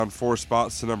4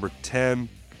 spots to number 10.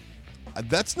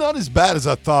 That's not as bad as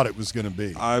I thought it was going to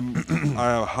be. I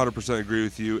 100% agree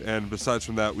with you. And besides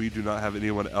from that, we do not have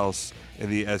anyone else in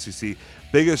the SEC.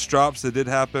 Biggest drops that did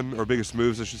happen, or biggest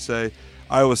moves, I should say.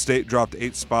 Iowa State dropped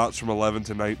 8 spots from 11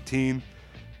 to 19.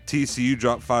 TCU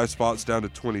dropped 5 spots down to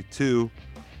 22.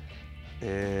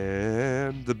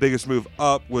 And the biggest move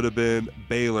up would have been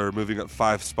Baylor, moving up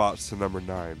 5 spots to number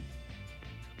 9.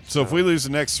 So if we lose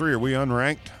the next 3, are we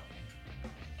unranked?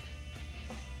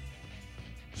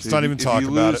 Let's not even talk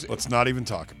about it. Let's not even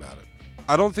talk about it.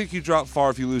 I don't think you drop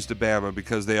far if you lose to Bama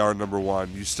because they are number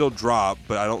 1. You still drop,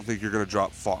 but I don't think you're going to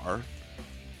drop far.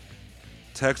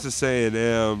 Texas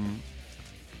A&M,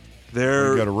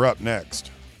 they're... We got a Rupp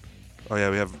next. Oh, yeah,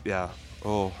 we have... Yeah.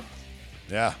 Oh.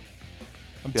 Yeah.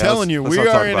 I'm telling you, let's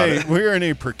we are in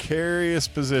a precarious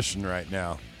position right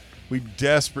now. We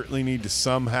desperately need to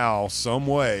somehow, some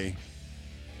way,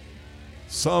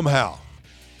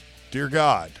 dear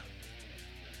God,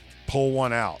 pull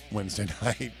one out Wednesday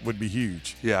night would be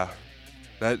huge. Yeah,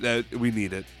 that we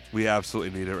need it. We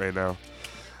absolutely need it right now.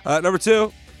 Number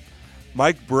 2,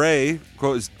 Mike Bray,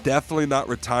 quote, is definitely not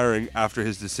retiring after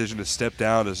his decision to step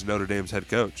down as Notre Dame's head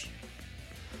coach.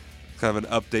 Kind of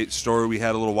an update story we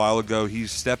had a little while ago.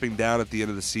 He's stepping down at the end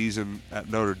of the season at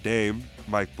Notre Dame,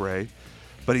 Mike Bray.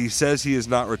 But he says he is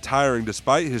not retiring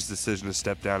despite his decision to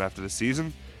step down after the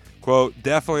season. Quote,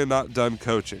 definitely not done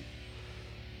coaching.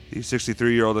 The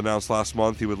 63-year-old announced last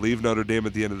month he would leave Notre Dame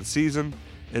at the end of the season,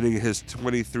 ending his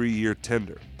 23-year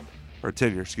tenure.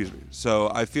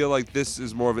 So I feel like this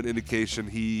is more of an indication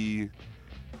he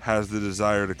has the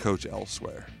desire to coach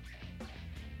elsewhere.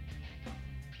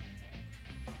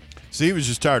 So he was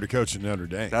just tired of coaching Notre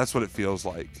Dame. That's what it feels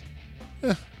like.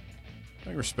 Yeah,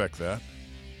 I respect that.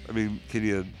 I mean, can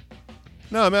you...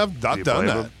 No, I mean, I've done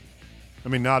that. Him? I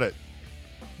mean,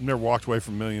 never walked away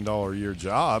from $1 million a year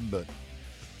job, but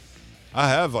I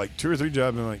have like 2 or 3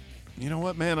 jobs and I'm like, you know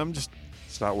what, man,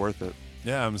 it's not worth it.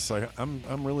 Yeah, I'm just like,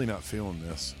 I'm really not feeling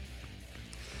this.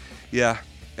 Yeah,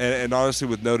 and honestly,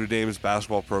 with Notre Dame's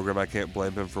basketball program, I can't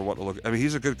blame him for wanting to look. I mean,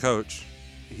 he's a good coach.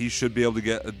 He should be able to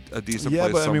get a decent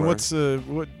place somewhere. I mean,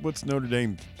 what's Notre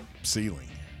Dame's ceiling?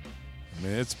 I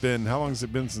mean, it's been, how long has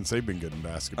it been since they've been good in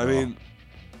basketball? I mean,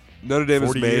 Notre Dame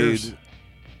has made years?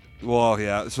 Well,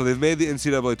 yeah. So they've made the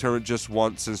NCAA tournament just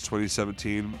once since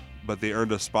 2017, but they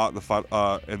earned a spot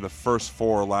in the first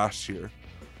 4 last year.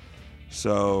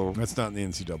 So that's not in the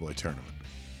NCAA tournament.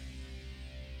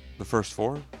 The first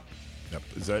 4? Yep.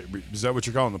 Is that what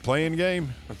you're calling the play-in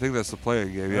game? I think that's the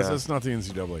play-in game. Yeah, that's not the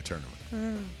NCAA tournament.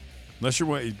 Unless you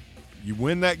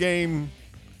win that game,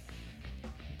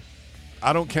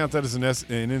 I don't count that as an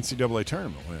NCAA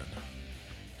tournament win.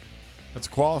 That's a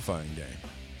qualifying game.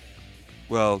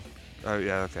 Well,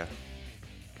 yeah, okay.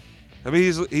 I mean,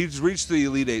 he's reached the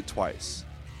Elite 8 twice.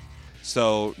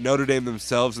 So Notre Dame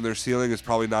themselves and their ceiling is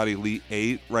probably not Elite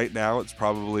 8 right now. It's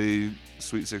probably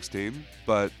Sweet 16.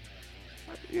 But,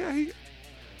 yeah,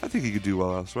 I think he could do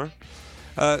well elsewhere.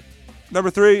 Number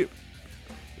 3,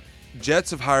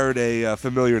 Jets have hired a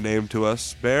familiar name to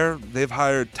us. Bear, they've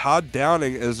hired Todd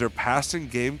Downing as their passing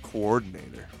game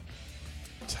coordinator.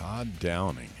 Todd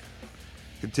Downing.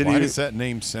 Why does that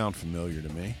name sound familiar to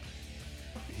me?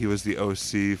 He was the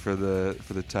OC for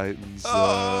the Titans.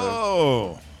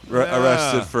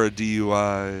 Arrested for a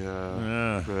DUI.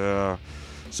 Yeah.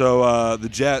 So the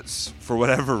Jets, for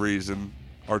whatever reason,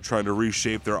 are trying to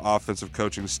reshape their offensive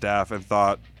coaching staff and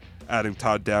thought adding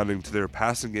Todd Downing to their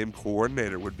passing game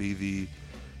coordinator would be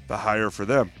the hire for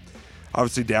them.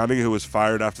 Obviously, Downing, who was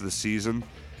fired after the season,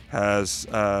 has...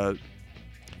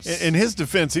 in his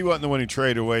defense, he wasn't the one who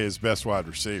traded away his best wide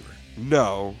receiver.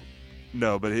 No,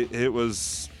 but it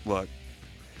was... Look,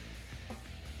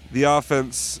 the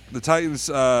offense... The Titans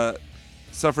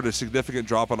suffered a significant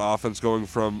drop on offense going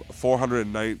from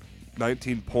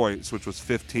 419 points, which was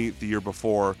 15th the year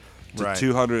before, to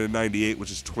 298,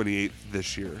 which is 28th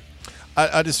this year.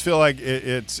 I just feel like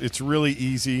it's really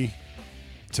easy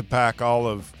to pack all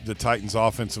of the Titans'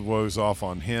 offensive woes off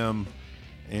on him,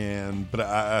 but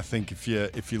I think if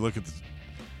you look at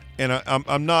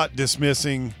I'm not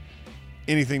dismissing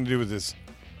anything to do with this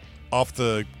off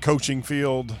the coaching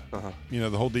field, the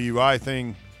whole DUI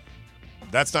thing.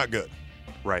 That's not good,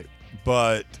 right?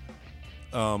 But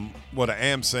what I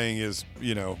am saying is,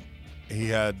 he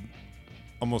had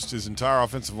almost his entire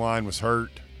offensive line was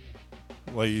hurt.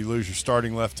 Well, you lose your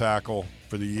starting left tackle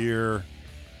for the year.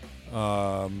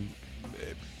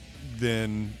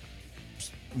 Then,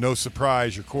 no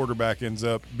surprise, your quarterback ends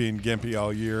up being gimpy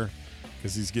all year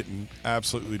because he's getting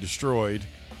absolutely destroyed.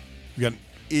 You got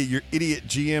your idiot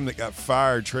GM that got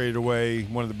fired, traded away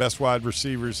one of the best wide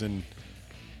receivers in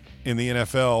in the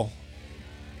NFL,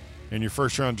 and your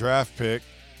first-round draft pick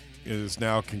is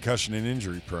now concussion and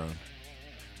injury prone.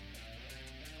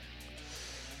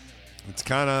 It's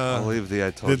kind of. I'll leave the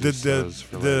I told you so's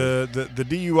for later. The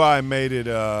DUI made it.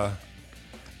 I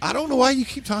don't know why you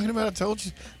keep talking about I told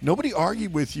you. Nobody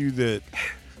argued with you that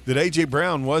A.J.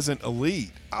 Brown wasn't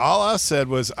elite. All I said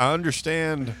was I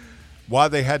understand why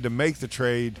they had to make the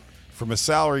trade from a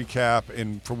salary cap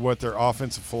and from what their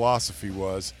offensive philosophy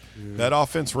was. Yeah. That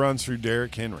offense runs through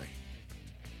Derrick Henry.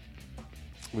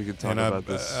 We can talk about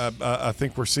this. I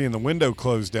think we're seeing the window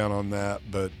close down on that,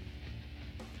 but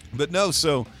no.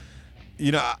 So,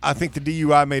 I think the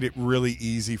DUI made it really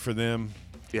easy for them.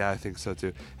 Yeah, I think so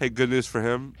too. Hey, good news for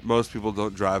him. Most people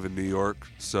don't drive in New York,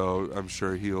 so I'm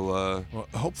sure he'll. Well,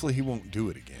 hopefully he won't do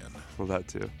it again. Well, that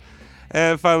too.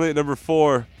 And finally, at number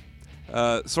 4,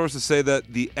 sources say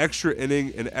that the extra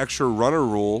inning and extra runner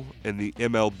rule in the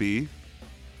MLB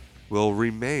will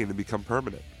remain and become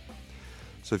permanent.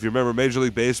 So if you remember, Major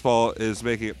League Baseball is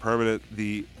making it permanent.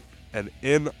 And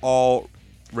in all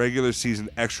regular season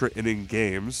extra inning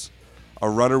games, a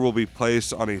runner will be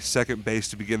placed on a second base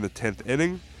to begin the 10th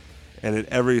inning, and in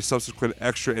every subsequent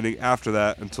extra inning after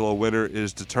that until a winner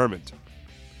is determined.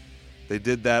 They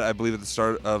did that, I believe, at the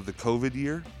start of the COVID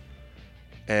year,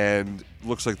 and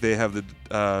looks like they have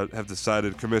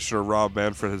decided. Commissioner Rob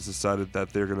Manfred has decided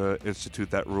that they're going to institute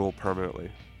that rule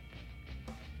permanently.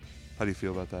 How do you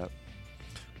feel about that?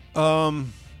 I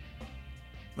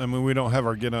mean, we don't have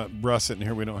our Get Up Russ sitting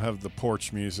here. We don't have the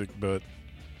porch music, but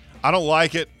I don't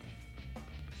like it.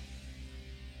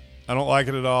 I don't like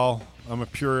it at all. I'm a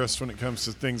purist when it comes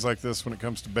to things like this, when it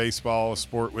comes to baseball, a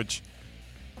sport which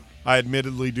I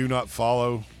admittedly do not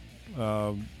follow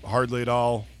hardly at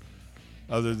all,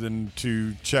 other than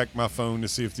to check my phone to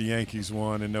see if the Yankees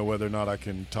won and know whether or not I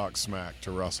can talk smack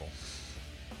to Russell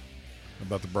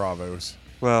about the Bravos.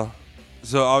 Well,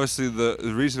 so obviously the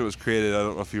reason it was created, I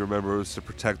don't know if you remember, was to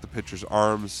protect the pitcher's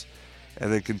arms, and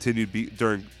then continued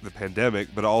during the pandemic,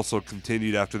 but also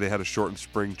continued after they had a shortened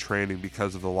spring training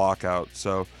because of the lockout.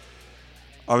 So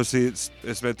obviously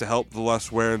it's meant to help the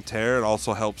less wear and tear. It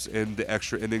also helps end the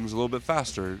extra innings a little bit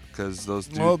faster because those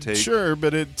do take. Well, sure,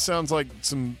 but it sounds like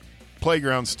some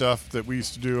playground stuff that we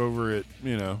used to do over at,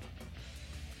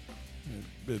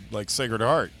 like Sacred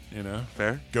Heart,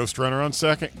 Fair. Ghost runner on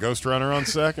second, ghost runner on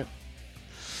second.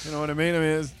 You know what I mean? What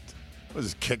is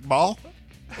this, kickball?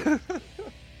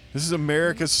 This is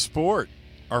America's sport,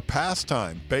 our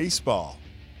pastime, baseball.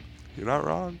 You're not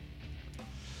wrong.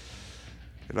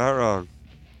 You're not wrong.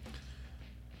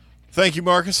 Thank you,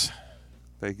 Marcus.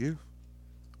 Thank you.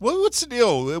 What's the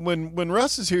deal? When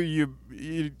Russ is here,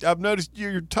 I've noticed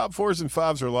your top 4s and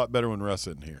 5s are a lot better when Russ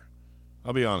isn't here.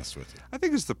 I'll be honest with you. I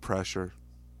think it's the pressure.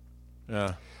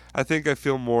 Yeah. I think I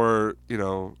feel more,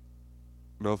 no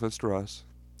offense to Russ.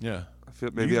 Yeah. I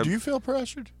feel do you feel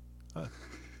pressured?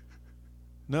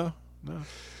 No.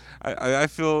 I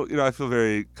feel I feel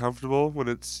very comfortable when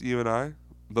it's you and I,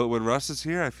 but when Russ is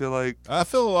here, I feel a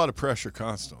lot of pressure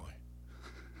constantly.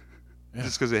 Yeah.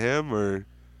 Just because of him, or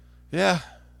yeah,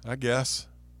 I guess.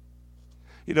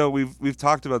 We've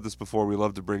talked about this before. We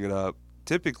love to bring it up.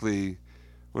 Typically,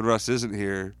 when Russ isn't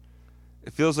here,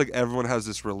 it feels like everyone has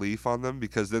this relief on them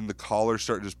because then the callers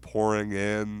start just pouring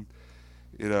in.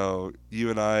 You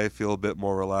and I feel a bit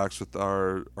more relaxed with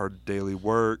our daily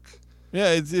work.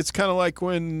 Yeah, it's kind of like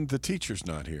when the teacher's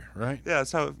not here, right? Yeah,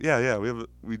 that's how. Yeah.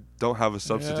 We don't have a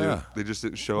substitute. Yeah. They just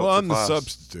didn't show up. Well, I'm class. the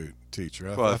substitute teacher.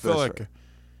 I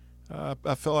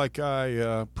feel like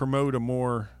I promote a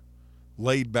more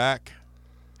laid back,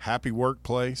 happy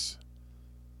workplace.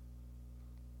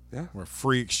 Yeah, we're a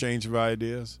free exchange of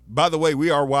ideas. By the way, we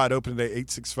are wide open today.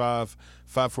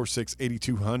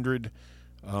 865-546-8200.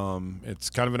 It's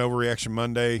kind of an overreaction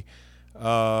Monday.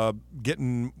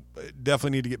 Definitely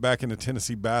need to get back into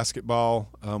Tennessee basketball.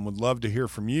 Would love to hear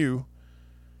from you.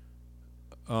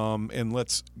 And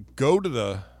let's go to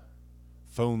the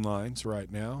phone lines right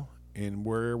now, and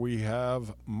where we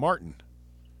have Martin.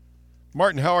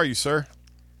 Martin, how are you, sir?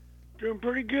 Doing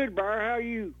pretty good, Bar. How are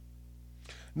you?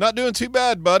 Not doing too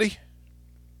bad, buddy.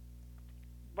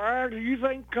 Bar, do you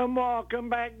think come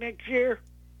back next year?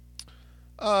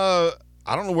 I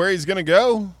don't know where he's going to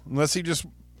go unless he just,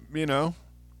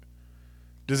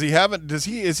 is he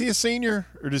a senior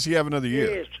or does he have another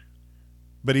year? Yes.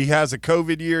 But he has a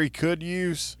COVID year he could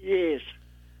use? Yes.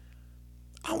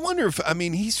 I wonder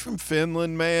he's from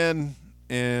Finland, man,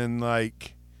 and I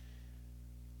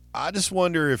just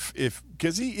wonder if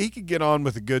because he could get on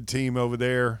with a good team over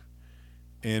there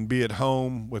and be at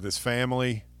home with his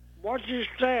family. What's his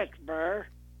stats, Bar?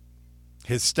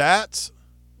 His stats?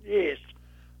 Yes.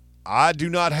 I do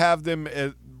not have them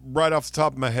right off the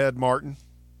top of my head, Martin?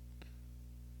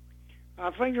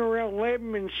 I think they're around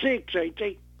 11 and 6, ain't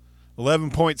they?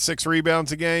 11.6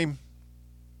 rebounds a game.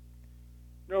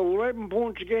 No, 11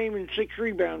 points a game and 6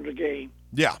 rebounds a game.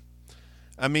 Yeah,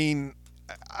 I mean,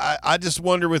 I just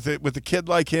wonder with a kid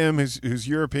like him who's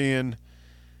European,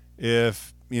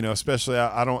 if especially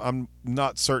I'm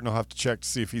not certain. I'll have to check to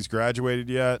see if he's graduated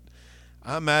yet.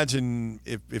 I imagine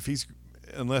if he's,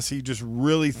 unless he just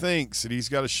really thinks that he's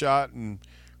got a shot and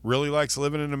really likes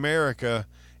living in America,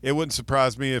 it wouldn't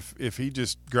surprise me if he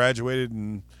just graduated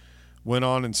and went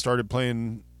on and started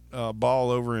playing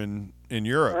ball over in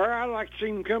Europe. Or I'd like to see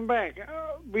him come back.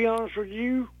 Be honest with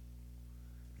you,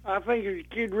 I think if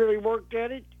the kid really worked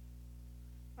at it,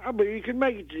 I believe he could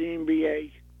make it to the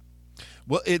NBA.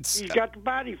 Well, He's got the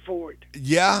body for it.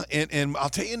 Yeah, and I'll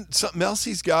tell you something else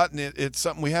he's got, and it's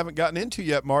something we haven't gotten into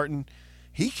yet, Martin.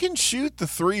 He can shoot the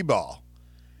 3 ball.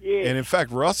 Yeah. And, in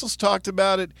fact, Russell's talked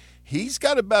about it. He's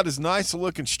got about as nice a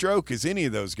looking stroke as any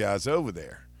of those guys over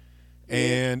there. Yeah.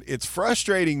 And it's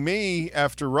frustrating me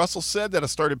after Russell said that I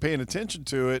started paying attention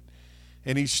to it,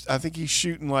 and I think he's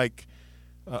shooting like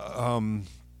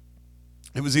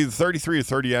it was either 33 or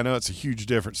 30. I know it's a huge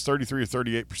difference, 33 or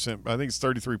 38%. I think it's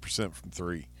 33% from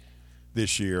 3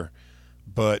 this year.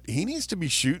 But he needs to be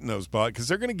shooting those balls because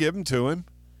they're going to give them to him.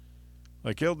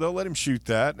 Like they'll let him shoot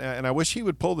that, and I wish he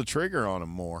would pull the trigger on him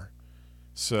more.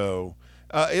 So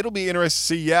it'll be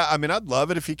interesting to see. Yeah, I mean, I'd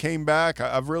love it if he came back.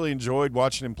 I've really enjoyed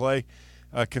watching him play.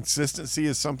 Consistency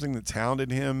is something that's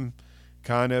hounded him.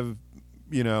 Kind of,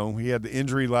 he had the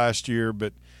injury last year,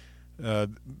 but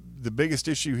the biggest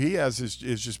issue he has is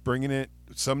just bringing it.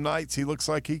 Some nights he looks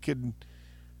like he could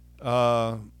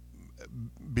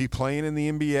be playing in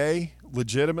the NBA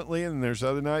legitimately, and there's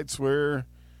other nights where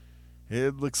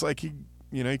it looks like you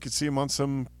could see him on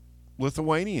some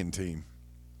Lithuanian team.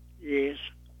 Yes.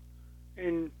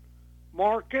 And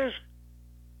Marcus?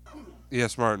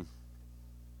 Yes, Martin.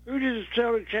 Who did the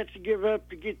Celtics have to give up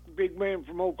to get the big man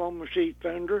from Oklahoma City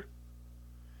Thunder?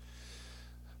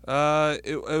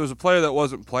 It was a player that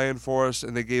wasn't playing for us,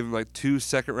 and they gave him like 2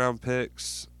 second-round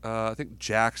picks. I think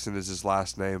Jackson is his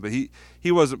last name, but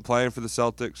he wasn't playing for the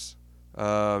Celtics.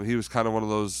 He was kind of one of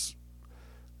those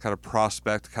kind of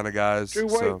prospect kind of guys.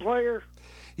 Two-way player?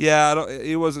 Yeah,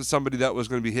 he wasn't somebody that was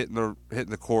going to be hitting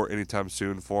the court anytime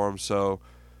soon for him. So,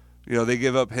 they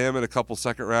give up him and a couple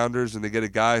second-rounders, and they get a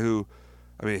guy who,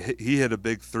 I mean, he hit a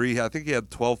big 3. I think he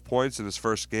had 12 points in his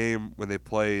first game when they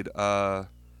played Charlotte.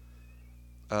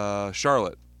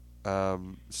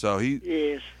 So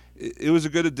yes. It was a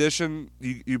good addition.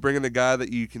 You bring in a guy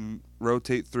that you can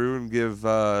rotate through and give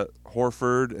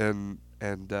Horford and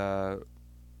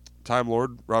Time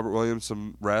Lord Robert Williams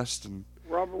some rest. And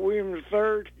Robert Williams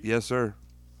III? Yes, sir.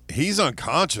 He's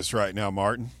unconscious right now,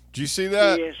 Martin. Did you see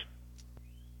that? Yes.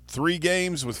 3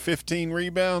 games with 15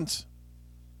 rebounds.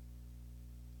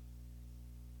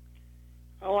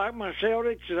 I like my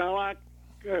Celtics, and I like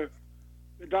the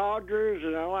Dodgers,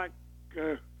 and I like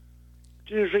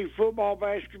Tennessee football,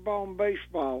 basketball, and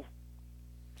baseball.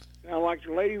 And I like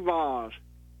the Lady Vols.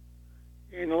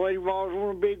 And the Lady Vols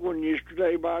won a big one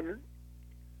yesterday, but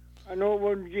I know it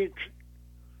wasn't against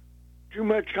too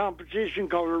much competition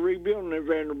because they're rebuilding at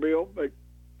Vanderbilt, but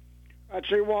I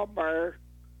tell you what, Bear,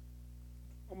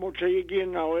 I'm going to tell you again,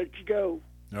 and I'll let you go.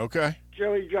 Okay.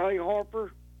 Jelly Jolly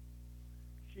Harper,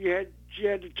 she had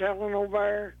the talent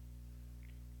over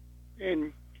there,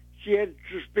 and she had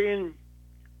to suspend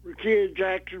Rakia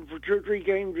Jackson for 2 or 3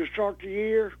 games to start the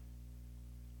year.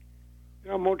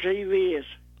 And I'm going to tell you this.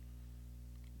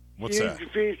 What's she that?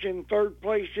 needs to finish in 3rd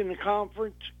place in the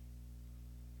conference,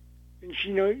 and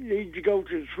she needs to go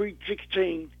to the Sweet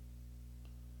 16.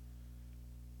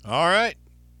 All right.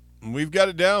 We've got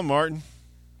it down, Martin.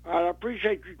 I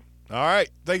appreciate you. All right.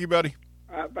 Thank you, buddy.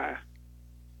 All right, bye.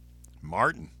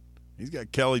 Martin. He's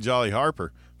got Kelly Jolly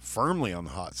Harper firmly on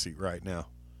the hot seat right now.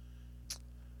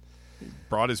 He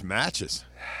brought his matches.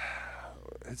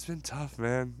 It's been tough,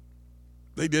 man.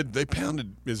 They did. They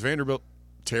pounded. Is Vanderbilt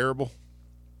terrible?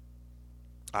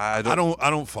 I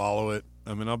don't follow it.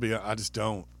 I mean, I just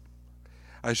don't.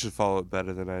 I should follow it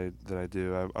better than I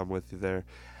do. I'm with you there.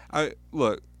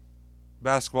 Look,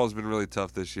 basketball's been really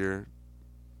tough this year.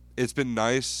 It's been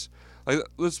nice. Like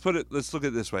let's look at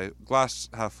it this way. Glass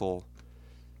half full.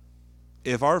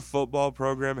 If our football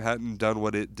program hadn't done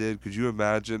what it did, could you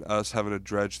imagine us having to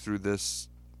dredge through this?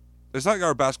 It's not like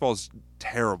our basketball is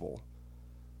terrible.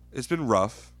 It's been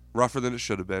rougher than it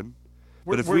should have been.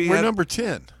 But if we're number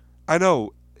 10. I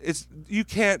know. You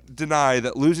can't deny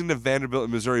that losing to Vanderbilt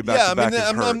and Missouri back-to-back is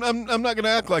hurt. I'm not going to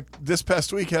act like this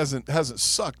past week hasn't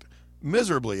sucked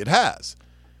miserably. It has.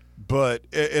 But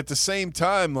at the same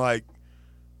time, like,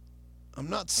 I'm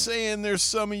not saying there's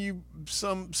some of you,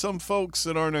 some folks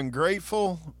that aren't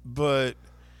ungrateful, but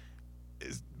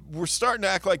we're starting to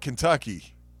act like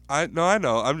Kentucky. I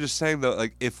know. I'm just saying though,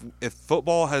 like if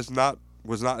football was not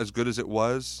as good as it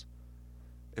was,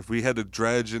 if we had to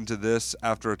dredge into this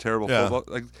after a terrible football,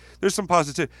 like there's some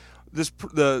positivity.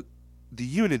 The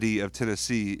unity of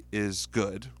Tennessee is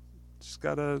good. Just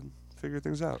gotta figure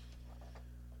things out.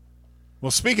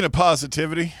 Well, speaking of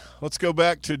positivity, let's go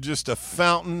back to just a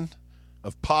fountain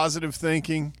of positive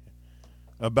thinking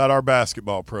about our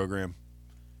basketball program.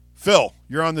 Phil,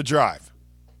 you're on the drive.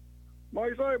 What do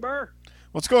you say, Bear?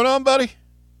 What's going on, buddy?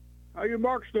 How you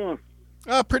Marks doing?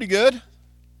 Pretty good.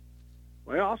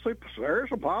 Well, I see there's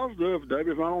some positive.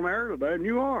 Debbie's not on air today, and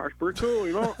you are. It's pretty cool,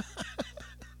 you know.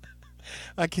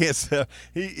 I can't say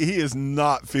he is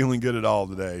not feeling good at all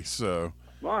today. So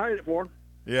Well, I hate it for him.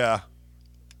 yeah,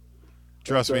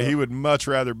 trust me, he would much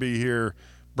rather be here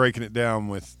breaking it down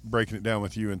with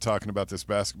you and talking about this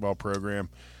basketball program.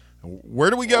 Where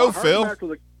do we go, Phil?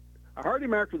 I heard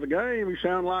him after the game. He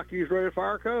sounded like he was ready to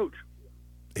fire coach.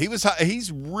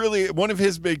 He's really one of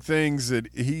his big things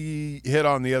that he hit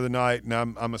on the other night, and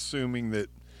I'm assuming that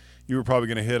you were probably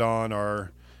going to hit on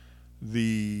are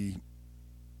the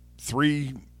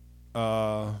 3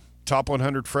 top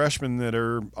 100 freshmen that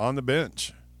are on the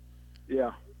bench.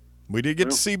 Yeah. We did get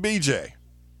to see BJ.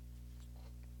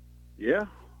 Yeah.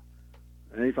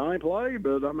 And he finally played,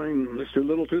 but, I mean, it's too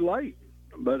little too late.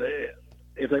 But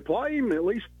if they play him at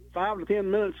least 5 to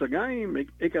 10 minutes a game,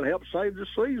 it could help save this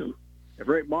season if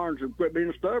Rick Barnes would quit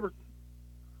being stubborn.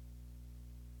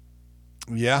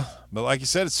 Yeah, but like you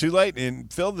said, it's too late.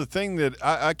 And, Phil, the thing that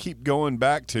I keep going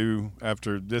back to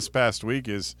after this past week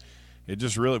is it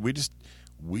just really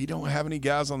we don't have any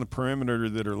guys on the perimeter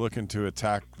that are looking to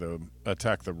attack the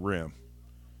rim.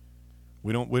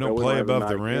 We don't play above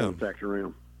the rim. Attack the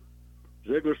rim.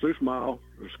 Ziegler's too small.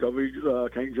 Scovey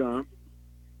can't jump.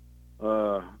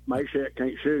 Mayshek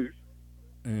can't shoot.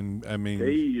 And I mean,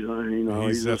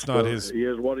 that's not his. He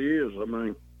is what he is. I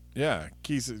mean, yeah,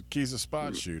 Key's a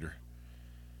spot shooter.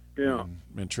 Yeah,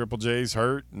 and Triple J's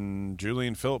hurt, and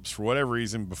Julian Phillips, for whatever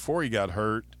reason, before he got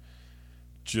hurt,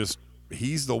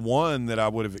 he's the one that I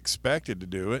would have expected to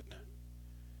do it.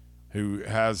 Who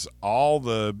has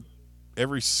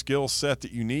every skill set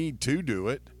that you need to do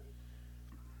it,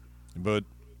 but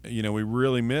we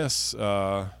really miss.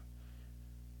 I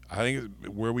think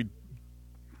where we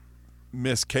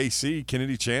miss KC,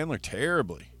 Kennedy Chandler,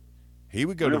 terribly. He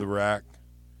would go to the rack.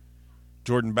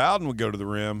 Jordan Bowden would go to the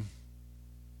rim.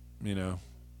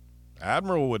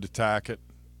 Admiral would attack it.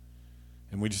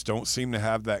 And we just don't seem to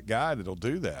have that guy that'll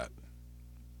do that.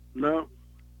 No,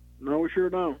 we sure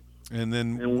don't.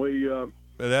 And we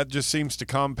that just seems to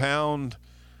compound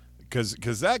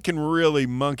because that can really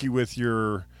monkey with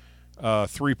your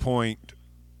 3-point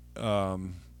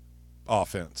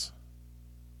offense.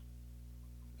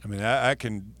 I mean, I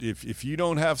can if you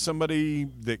don't have somebody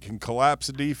that can collapse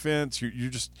a defense,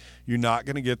 you're not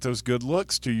going to get those good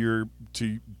looks to your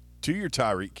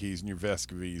Tyreek Keys and your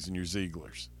Vescovies and your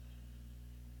Zieglers.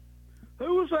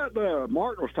 Who was that?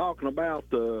 Martin was talking about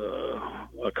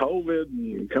COVID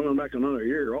and coming back another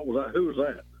year. What was that? Who was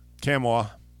that? Camois.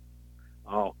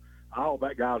 Oh, I hope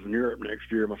that guy's in Europe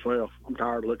next year myself. I'm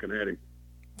tired of looking at him.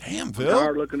 Damn, Phil. I'm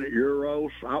tired of looking at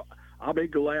Euros. I'll be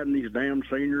glad when these damn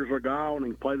seniors are gone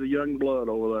and play the young blood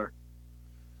over there.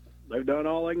 They've done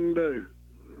all they can do.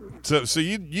 So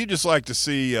you just like to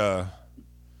see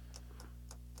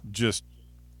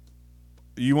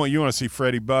you want to see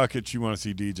Freddie Buckets, you want to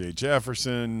see DJ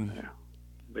Jefferson,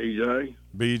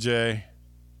 BJ,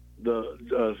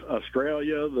 the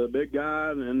Australia, the big guy,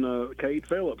 and Cade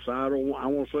Phillips. I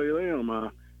want to see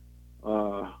them.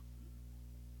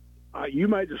 You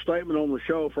made the statement on the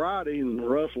show Friday, and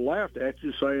Russell laughed at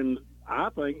you, saying, I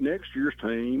think next year's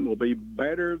team will be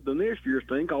better than this year's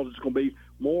team because it's going to be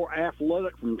more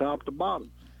athletic from top to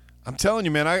bottom. I'm telling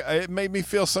you, man, it made me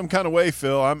feel some kind of way,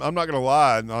 Phil. I'm not going to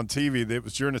lie. On TV, it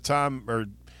was during a time where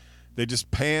they just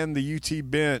panned the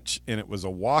UT bench, and it was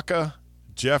Awaka,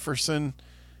 Jefferson,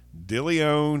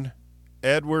 DeLeon,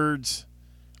 Edwards,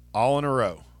 all in a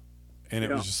row. And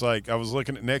it was just like I was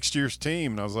looking at next year's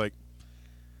team, and I was like,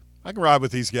 I can ride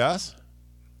with these guys.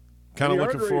 Kind of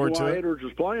looking forward to it. Edwards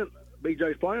is playing.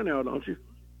 BJ's playing now, don't you?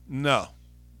 No.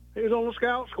 He was on the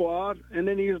scout squad, and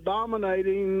then he's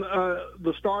dominating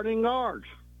the starting guards.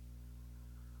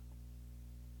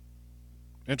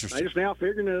 Interesting. They just now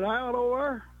figuring it out over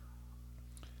there.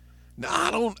 No,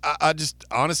 I don't. I just,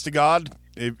 honest to God,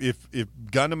 if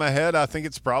gun to my head, I think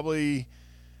it's probably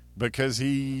because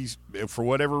he's, for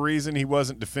whatever reason, he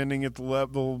wasn't defending at the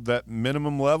level, that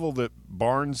minimum level that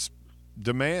Barnes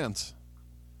demands.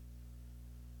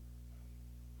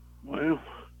 Well,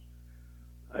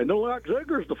 I don't like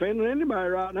Ziegler's defending anybody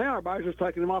right now. Everybody's just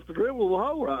taking him off the dribble of the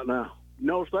hole right now. You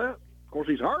notice that? Of course,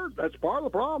 he's hurt. That's part of the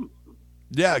problem.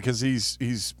 Yeah, because he's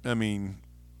got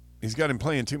him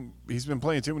playing he's been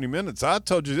playing too many minutes. I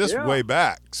told you this way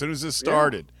back. As soon as this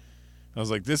started, I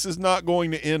was like, this is not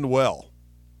going to end well.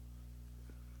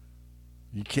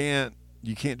 You can't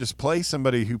just play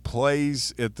somebody who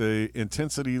plays at the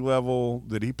intensity level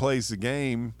that he plays the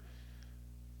game.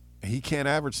 He can't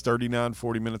average 39,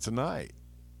 40 minutes a night.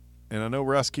 And I know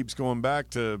Russ keeps going back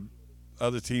to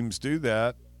other teams do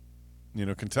that. You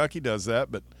know, Kentucky does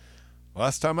that, but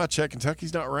last time I checked,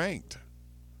 Kentucky's not ranked.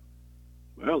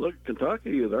 Well, look,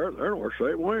 Kentucky, they're in worse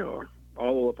shape than we are.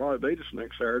 Although they'll probably beat us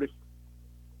next Saturday.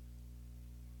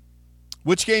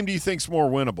 Which game do you think's more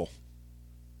winnable?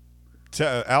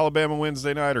 Alabama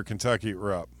Wednesday night or Kentucky at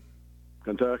Rupp?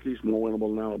 Kentucky's more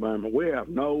winnable than Alabama. We have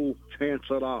no chance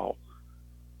at all.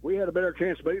 We had a better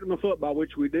chance of beating them in football,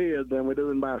 which we did, than we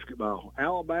do in basketball.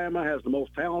 Alabama has the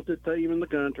most talented team in the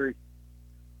country,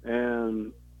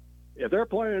 and if they're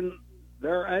playing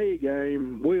their A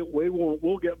game,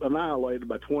 we'll get annihilated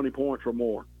by 20 points or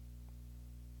more.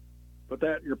 Put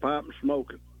that in your pipe and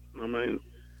smoke it. I mean,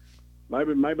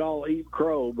 maybe I'll eat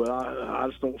crow, but I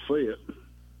just don't see it.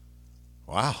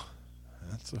 Wow,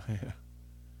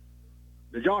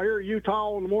 Did y'all hear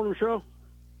Utah on the morning show?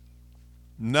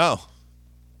 No.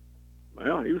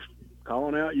 Well, he was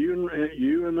calling out you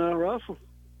and Russell,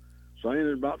 saying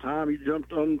it's about time he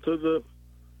jumped onto the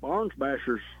Barnes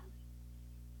bashers.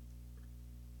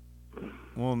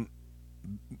 Well,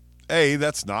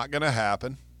 that's not going to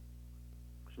happen.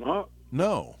 It's not.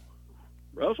 No.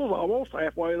 Russell's almost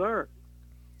halfway there.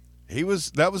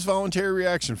 That was voluntary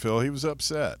reaction, Phil. He was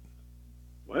upset.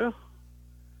 Well,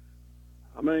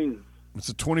 I mean, it's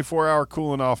a 24-hour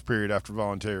cooling off period after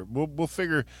voluntary.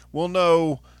 We'll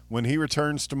know when he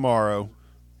returns tomorrow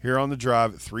here on the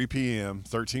drive at 3 p.m.,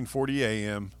 1340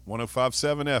 a.m.,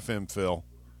 105.7 FM, Phil.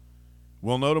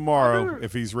 We'll know tomorrow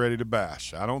if he's ready to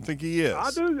bash. I don't think he is.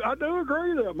 I do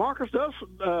agree that Marcus does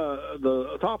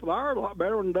the top of the hour a lot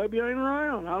better when W ain't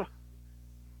around.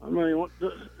 I mean,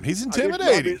 he's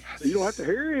intimidating. You don't have to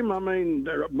hear him. I mean,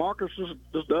 Marcus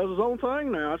just does his own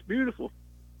thing now. It's beautiful.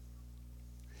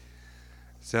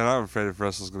 See, I'm afraid if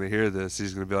Russell's going to hear this,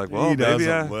 he's going to be like, well, he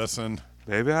doesn't listen.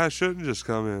 Maybe I shouldn't just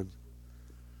come in.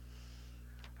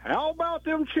 How about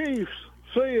them Chiefs?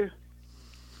 See you.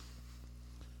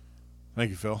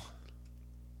 Thank you, Phil.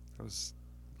 That was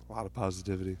a lot of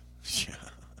positivity. Yeah.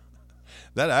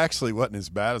 That actually wasn't as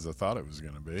bad as I thought it was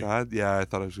going to be. I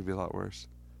thought it was going to be a lot worse.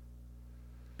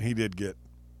 He did get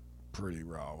pretty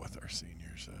raw with our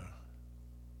seniors,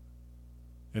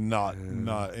 and not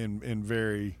in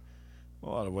very a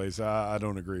lot of ways. I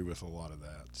don't agree with a lot of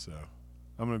that. So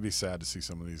I'm going to be sad to see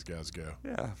some of these guys go.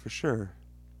 Yeah, for sure.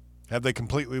 Have they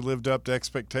completely lived up to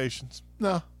expectations?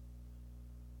 No.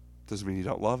 Doesn't mean you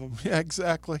don't love them. Yeah,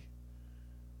 exactly.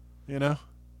 You know,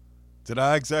 did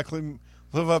I exactly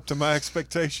live up to my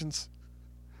expectations?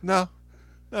 No,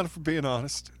 not if we're being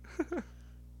honest.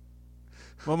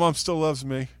 My mom still loves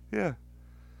me. Yeah.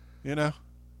 You know?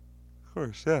 Of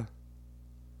course, yeah.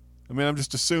 I mean, I'm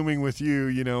just assuming with you,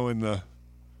 you know, and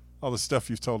all the stuff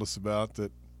you've told us about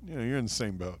that, you know, you're in the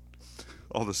same boat.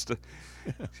 All the stuff.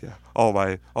 Yeah. All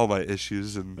my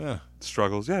issues and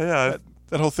struggles. Yeah.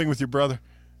 That whole thing with your brother.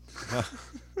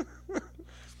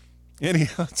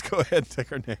 Anyhow, let's go ahead and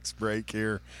take our next break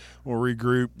here. We'll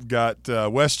regroup.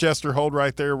 Got Westchester, hold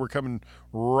right there. We're coming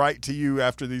right to you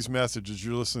after these messages.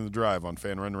 You're listening to The Drive on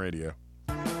Fan Run Radio.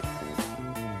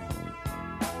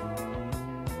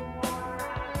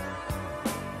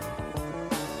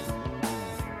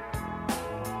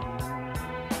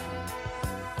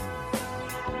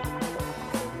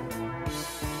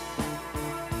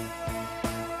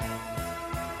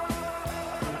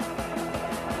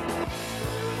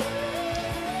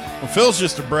 Phil's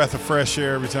just a breath of fresh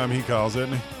air every time he calls,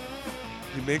 isn't he?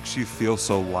 He makes you feel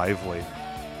so lively.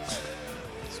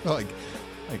 It's like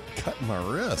cutting my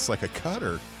wrist like a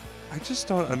cutter. I just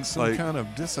don't. Some kind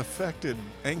of disaffected,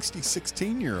 angsty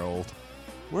 16-year-old.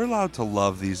 We're allowed to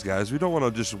love these guys. We don't want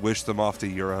to just wish them off to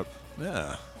Europe.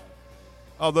 Yeah.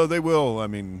 Although they will, I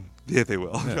mean. Yeah, they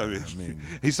will. Yeah, I mean,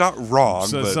 he's not wrong.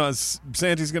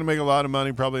 Santy's going to make a lot of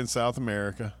money probably in South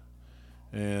America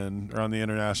and or on the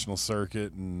international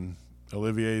circuit, and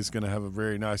Olivier's going to have a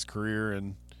very nice career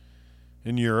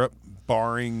in Europe,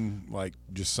 barring like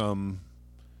just some.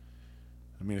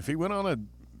 I mean, if he went on an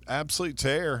absolute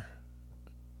tear,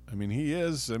 I mean, he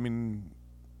is. I mean,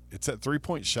 it's at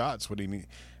 3-point shots. What he needs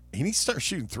to start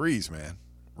shooting threes, man.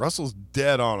 Russell's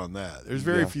dead on that. There's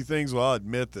very few things where I'll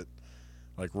admit that,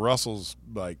 like, Russell's,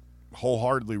 like,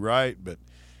 wholeheartedly right, but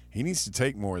he needs to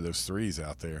take more of those threes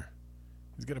out there.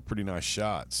 He's got a pretty nice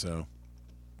shot, so.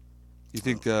 You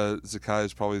think Zakai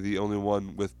is probably the only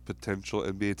one with potential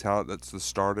NBA talent that's the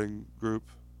starting group?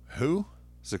 Who?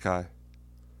 Zakai.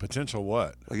 Potential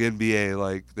what? Like NBA,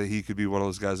 like that he could be one of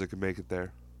those guys that could make it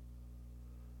there.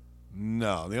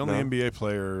 No, the only NBA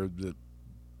player that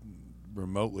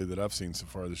remotely that I've seen so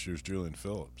far this year is Julian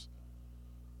Phillips.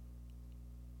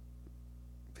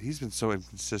 He's been so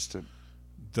inconsistent.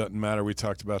 Doesn't matter. We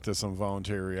talked about this on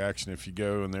Voluntary Reaction. If you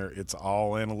go in there, it's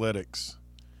all analytics.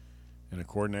 And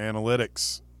according to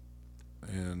analytics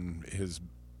and his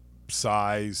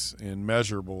size and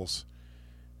measurables,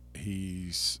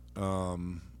 he's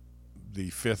the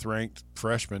 5th-ranked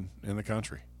freshman in the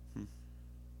country.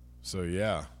 So,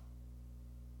 yeah.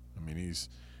 I mean, he's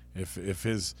if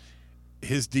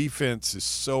his defense is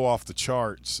so off the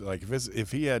charts, like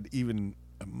if he had even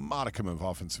a modicum of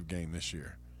offensive game this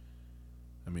year,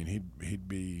 I mean, he'd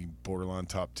be borderline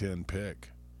top 10 pick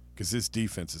because his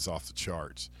defense is off the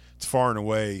charts. It's far and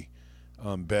away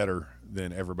better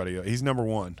than everybody else. He's number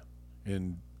 1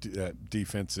 in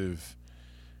defensive.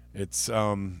 It's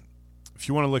if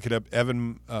you want to look it up,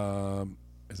 Evan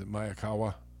is it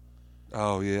Miyakawa?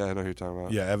 Oh yeah, I know who you're talking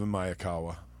about. Yeah, Evan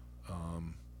Miyakawa.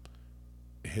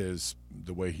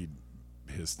 The way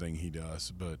his thing he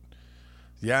does, but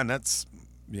yeah, and that's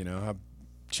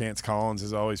Chance Collins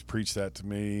has always preached that to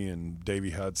me, and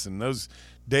Davey Hudson. Those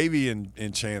Davey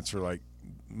and Chance are like,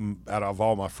 out of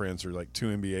all my friends, are like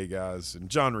 2 NBA guys, and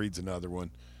John Reed's another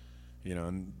one.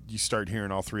 And you start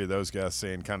hearing all 3 of those guys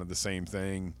saying kind of the same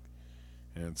thing,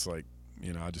 and it's like,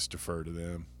 I just defer to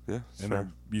them. Yeah, and fair. they're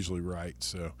usually right.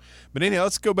 So, but anyhow,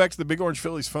 let's go back to the Big Orange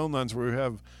Phillies phone lines where we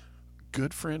have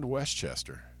good friend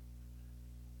Westchester.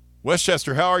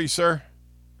 Westchester, how are you, sir?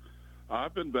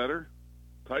 I've been better.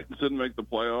 Titans didn't make the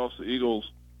playoffs. The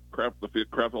Eagles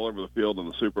crapped all over the field in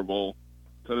the Super Bowl.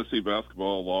 Tennessee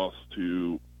basketball lost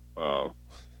to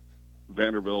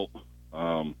Vanderbilt.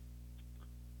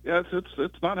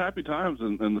 It's not happy times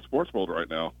in the sports world right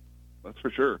now. That's for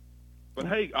sure. But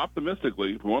hey,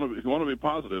 optimistically, if you want to be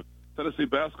positive, Tennessee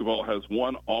basketball has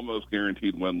one almost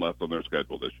guaranteed win left on their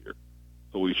schedule this year.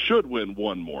 So we should win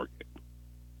one more game.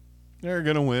 They're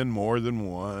going to win more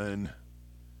than one.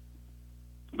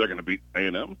 They're going to beat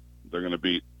A&M. They're going to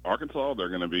beat Arkansas. They're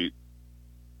going to beat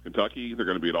Kentucky. They're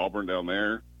going to beat Auburn down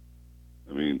there.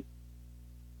 I mean,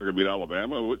 they're going to beat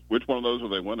Alabama. Which one of those are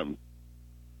they winning?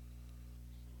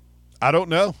 I don't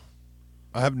know.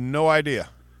 I have no idea.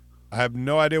 I have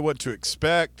no idea what to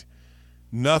expect.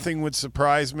 Nothing would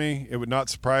surprise me. It would not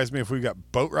surprise me if we got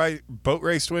boat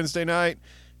race Wednesday night.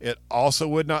 It also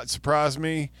would not surprise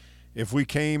me if we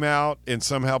came out and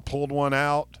somehow pulled one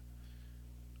out.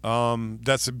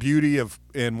 That's the beauty of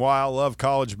and why I love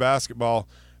college basketball.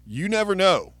 You never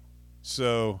know.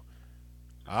 So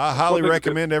I highly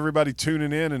recommend everybody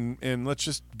tuning in and let's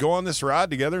just go on this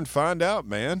ride together and find out,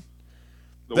 man.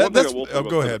 Go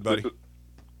ahead, buddy.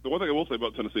 The one thing I will say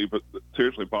about Tennessee, but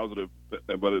seriously positive,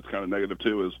 but it's kind of negative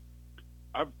too, is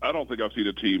I don't think I've seen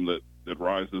a team that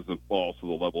rises and falls to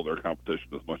the level of their competition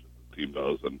as much as the team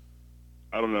does, and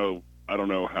I don't know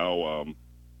how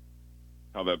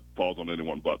that falls on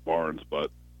anyone but Barnes, but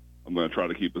I'm going to try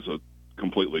to keep this a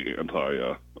completely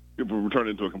we're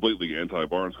turning into a completely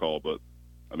anti-Barnes call, but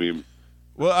I mean,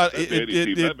 well,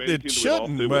 it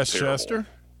shouldn't, Westchester.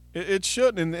 It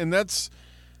shouldn't, and that's.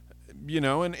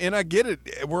 And I get it.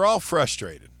 We're all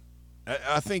frustrated.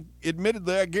 I think,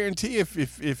 admittedly, I guarantee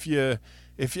if you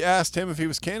asked him if he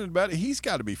was candid about it, he's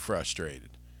got to be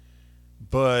frustrated.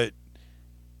 But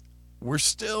we're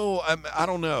still. I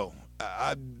don't know.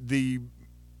 I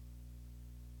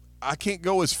can't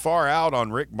go as far out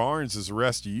on Rick Barnes as the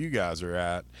rest of you guys are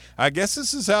at. I guess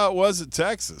this is how it was at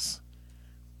Texas.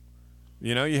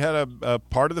 You had a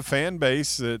part of the fan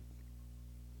base that.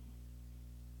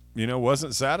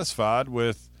 Wasn't satisfied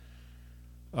with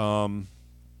being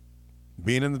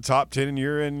in the top 10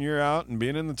 year in, year out and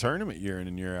being in the tournament year in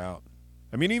and year out.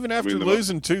 I mean, even after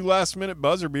losing 2 last-minute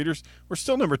buzzer beaters, we're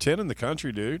still number 10 in the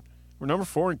country, dude. We're number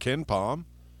 4 in Ken Palm.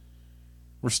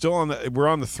 We're on the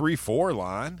 3-4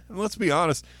 line. And let's be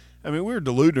honest, I mean, we were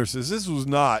deluding ourselves. This was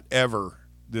not ever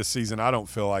this season, I don't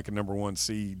feel like a number 1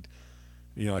 seed,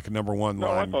 like a number 1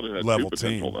 line I thought it had level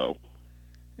potential, team. Though.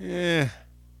 Yeah.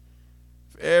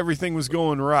 Everything was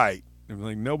going right.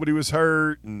 Like nobody was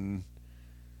hurt, and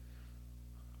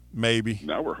maybe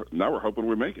now we're hoping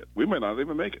we make it. We may not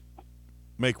even make it.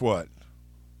 Make what?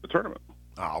 The tournament.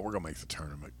 Oh, we're going to make the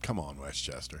tournament. Come on,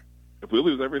 Westchester. If we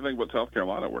lose everything but South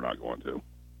Carolina, we're not going to.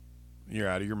 You're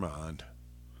out of your mind.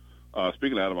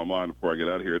 Speaking out of my mind, before I get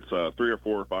out of here, it's 3 or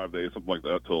 4 or 5 days, something like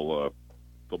that, till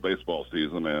baseball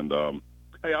season. And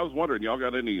hey, I was wondering, y'all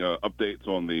got any updates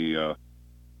on the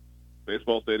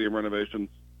baseball stadium renovations?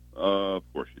 Of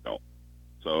course you don't.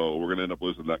 So we're going to end up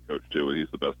losing that coach too, and he's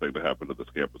the best thing to happen to this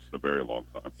campus in a very long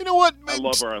time. You know what? I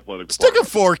love our athletic Stick a department.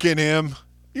 fork in him.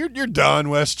 You're done,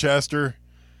 Westchester.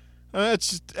 That's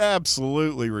just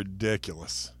absolutely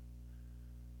ridiculous.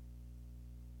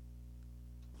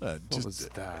 What Just was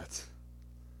that?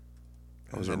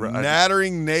 a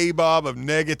nattering nabob of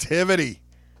negativity.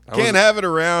 I Can't have it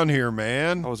around here,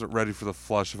 man. I wasn't ready for the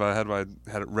flush. If I had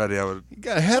it ready, I would. You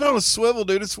got a head on a swivel,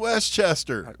 dude. It's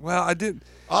Westchester. Well, I didn't.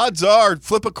 Odds are,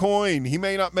 flip a coin. He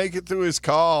may not make it through his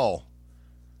call.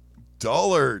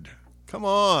 Dullard. Come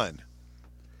on.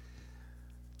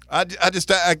 I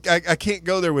can't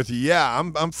go there with you. Yeah,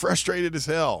 I'm frustrated as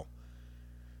hell.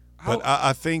 But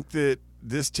I think that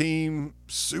this team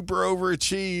super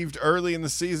overachieved early in the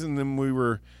season. Then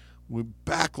we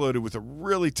backloaded with a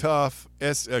really tough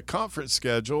conference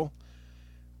schedule,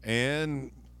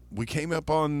 and we came up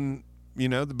on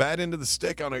the bad end of the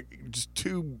stick on just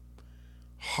 2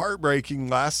 heartbreaking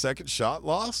last-second shot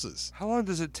losses. How long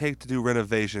does it take to do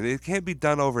renovation? It can't be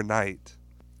done overnight.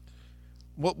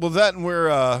 Well, that and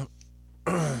we're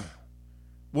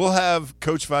we'll have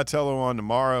Coach Vitello on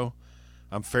tomorrow.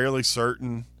 I'm fairly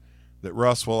certain that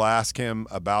Russ will ask him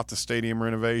about the stadium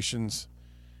renovations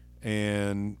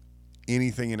and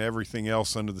anything and everything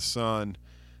else under the sun.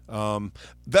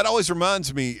 That always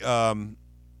reminds me,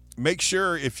 make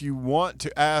sure if you want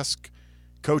to ask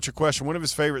Coach a question, one of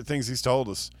his favorite things he's told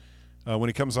us when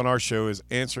he comes on our show is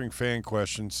answering fan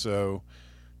questions. So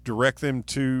direct them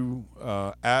to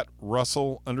at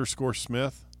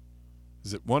Russell_Smith.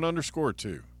 Is it 1_ or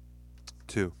 2?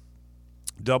 2.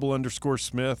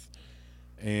 _Smith.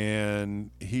 And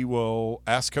he will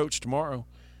ask Coach tomorrow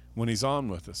when he's on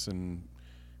with us. And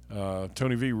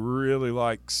Tony V really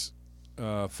likes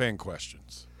fan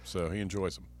questions, so he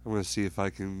enjoys them. I'm going to see if I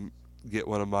can get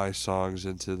one of my songs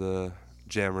into the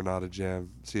Jam or Not a Jam.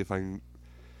 See if I can.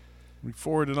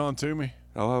 Forward it on to me.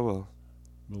 Oh, I will.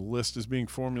 The list is being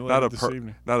formulated this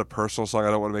evening. Not a personal song.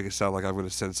 I don't want to make it sound like I'm going to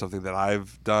send something that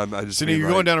I've done. I just So mean you're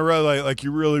going down a road like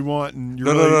you really want, and you're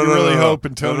No, really no.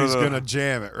 hoping No, Tony's no. going to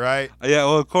jam it, right? Yeah,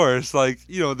 well, of course. Like,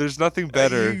 there's nothing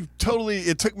better.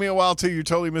 It took me a while, too. You're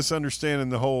totally misunderstanding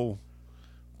the whole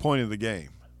point of the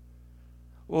game.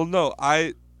 Well, no,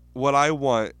 what I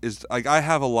want is, like, I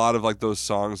have a lot of, like, those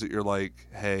songs that you're like,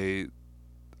 hey,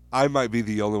 I might be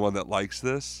the only one that likes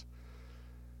this.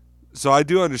 So I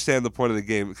do understand the point of the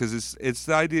game, because it's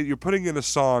the idea you're putting in a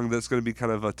song that's going to be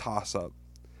kind of a toss-up.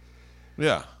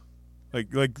 Yeah.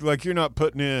 Like you're not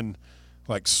putting in,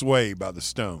 like, Sway by the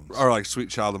Stones. Or, like, Sweet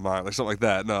Child of Mine, like something like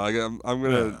that. No, like, I'm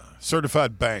going to...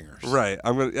 Certified bangers. Right.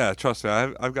 I'm going to... Yeah, trust me,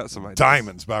 I've got some ideas.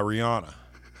 Diamonds by Rihanna.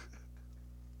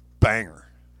 Banger.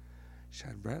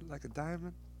 Shine bright like a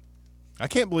diamond. I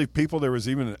can't believe there was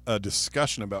even a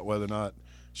discussion about whether or not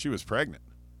she was pregnant.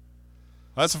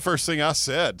 That's the first thing I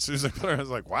said. As soon as I put her, I was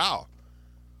like, wow,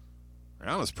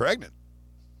 Rihanna's pregnant.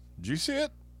 Did you see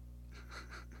it?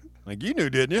 Like, you knew,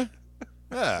 didn't you?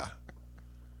 Yeah.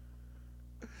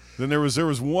 Then there was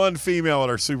one female at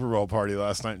our Super Bowl party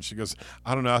last night, and she goes,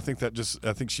 I don't know, I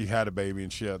think she had a baby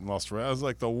and she hadn't lost her. I was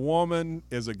like, the woman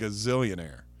is a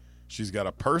gazillionaire. She's got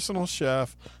a personal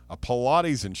chef, a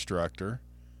Pilates instructor,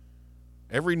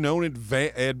 every known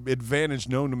advantage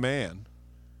known to man.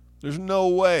 There's no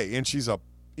way. And she's a,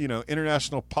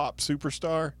 international pop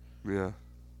superstar. Yeah.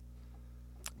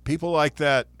 People like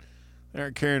that, they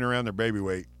aren't carrying around their baby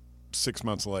weight 6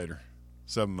 months later,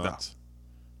 7 months.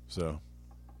 No. So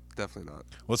Definitely not.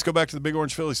 let's go back to the Big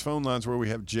Orange Phillies phone lines where we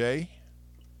have Jay.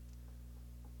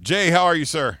 Jay, how are you,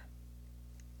 sir?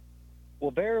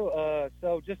 Well,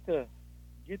 so just to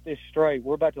get this straight,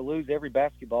 we're about to lose every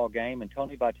basketball game, and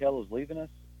Tony Vitello's leaving us?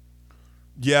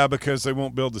 Yeah, because they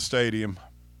won't build the stadium.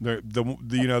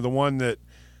 The one that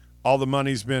all the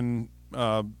money's been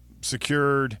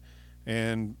secured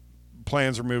and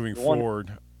plans are moving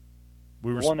forward.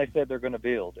 The one they said they're going to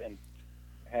build and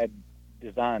had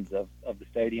designs of the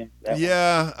stadium.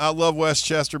 Yeah, I love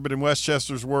Westchester, but in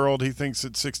Westchester's world, he thinks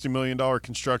it's $60 million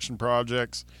construction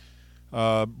projects.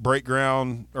 Break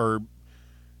ground or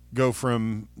go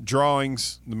from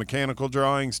drawings, the mechanical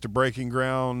drawings, to breaking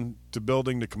ground to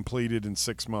building to completed in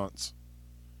 6 months.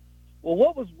 Well,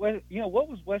 what was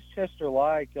Westchester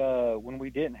like when we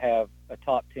didn't have a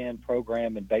top 10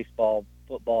 program in baseball,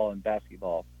 football, and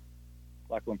basketball?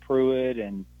 Like when Pruitt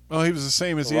and Well, he was the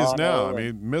same as he is now. I Toronto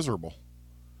mean, miserable.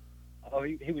 Oh,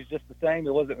 he was just the same.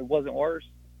 It wasn't worse.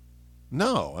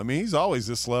 No, I mean, he's always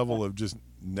this level of just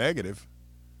negative.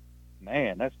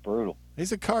 Man, that's brutal.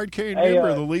 He's a card-carrying Hey, member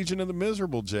of the Legion of the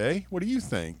Miserable, Jay. What do you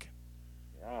think?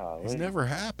 Golly. He's never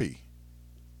happy.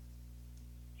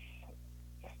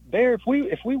 Bear, if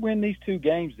we win these 2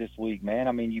 games this week, man,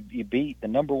 I mean, you beat the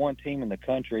number 1 team in the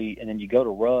country, and then you go to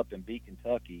Rupp and beat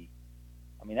Kentucky.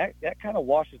 I mean, that kind of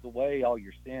washes away all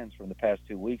your sins from the past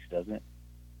 2 weeks, doesn't it?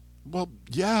 Well,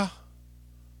 yeah.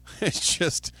 It's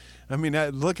just, I mean,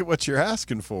 look at what you're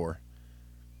asking for.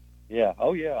 Yeah.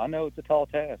 Oh, yeah. I know it's a tall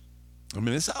task. I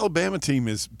mean, this Alabama team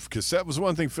is, because that was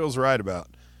one thing Phil's right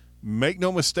about. Make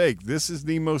no mistake, this is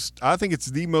I think it's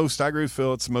the most, I agree with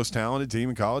Phil, it's the most talented team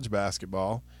in college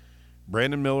basketball.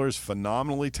 Brandon Miller is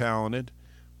phenomenally talented.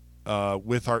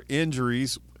 With our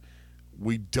injuries,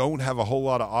 we don't have a whole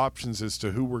lot of options as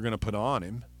to who we're going to put on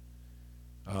him.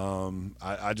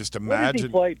 I just imagine. Where does he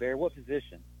play, Bear? What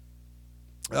position?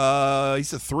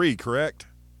 He's a 3, correct?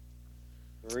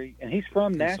 3, and he's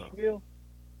from Nashville.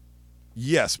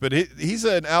 Yes, but he's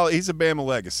a Bama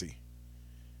legacy.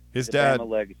 His dad, Bama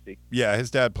legacy. Yeah,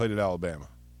 his dad played at Alabama.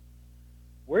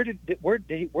 Where did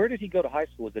he go to high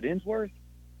school? Was it Innsworth?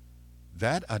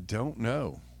 That I don't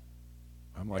know.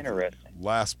 I'm like the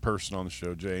last person on the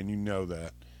show, Jay, and you know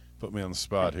that. Put me on the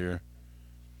spot here.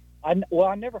 I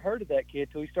never heard of that kid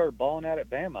till he started balling out at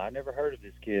Bama. I never heard of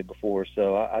this kid before,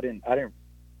 so I didn't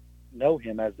know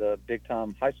him as a big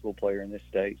time high school player in this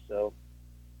state. So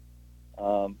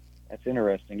that's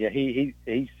interesting. Yeah, he's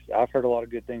I've heard a lot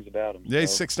of good things about him. Yeah,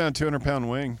 he's 6'9", 200-pound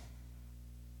wing.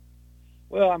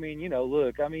 Well, I mean,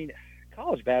 look, I mean,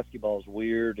 college basketball is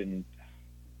weird, and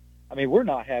I mean, we're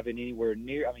not having anywhere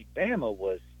near. I mean, Bama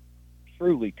was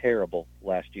truly terrible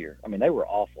last year. I mean, they were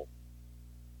awful.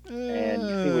 And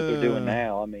you see what they're doing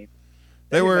now. I mean,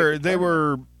 they were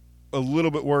a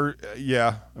little bit worse.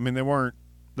 Yeah, I mean they weren't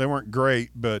great,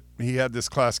 but he had this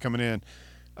class coming in.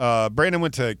 Brandon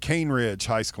went to Cane Ridge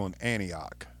High School in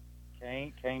Antioch.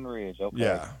 Cane Ridge, okay.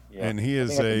 Yeah. And he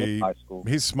is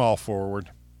he's small forward,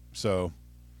 so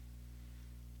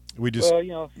we just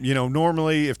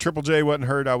normally if Triple J wasn't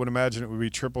hurt, I would imagine it would be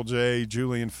Triple J,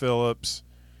 Julian Phillips.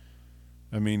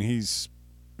 I mean he's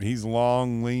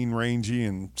long, lean, rangy,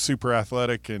 and super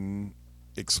athletic and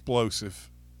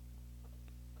explosive.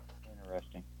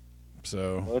 Interesting.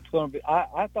 So it's going to be.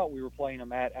 I thought we were playing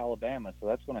them at Alabama, so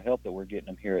that's going to help that we're getting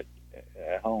them here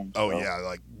at home. Oh so. yeah,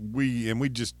 like we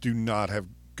just do not have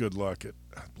good luck at.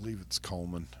 I believe it's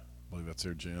Coleman. I believe that's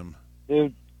their gym.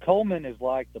 Dude, Coleman is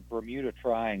like the Bermuda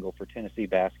Triangle for Tennessee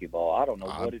basketball. I don't know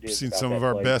what it is. I've seen some of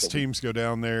our best teams go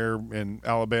down there, and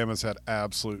Alabama's had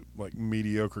absolute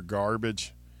mediocre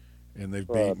garbage. And they've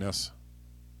beaten us.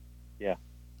 Yeah.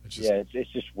 It's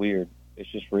just weird.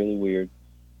 It's just really weird.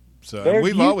 So Bear,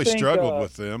 we've always struggled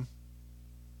with them.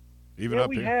 Even up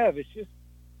we here. Have. It's just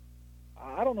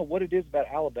I don't know what it is about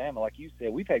Alabama. Like you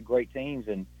said, we've had great teams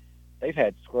and they've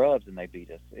had scrubs and they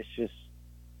beat us. It's just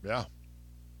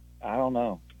I don't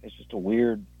know. It's just a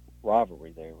weird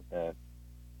rivalry there with that.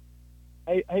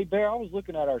 Hey Bear, I was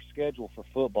looking at our schedule for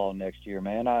football next year,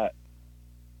 man.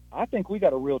 I think we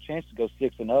got a real chance to go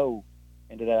 6-0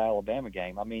 into that Alabama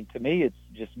game. I mean, to me, it's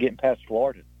just getting past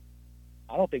Florida.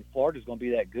 I don't think Florida's going to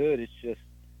be that good. It's just,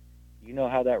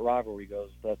 how that rivalry goes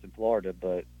with us in Florida.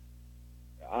 But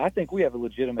I think we have a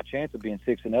legitimate chance of being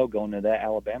 6-0 going into that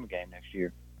Alabama game next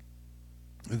year.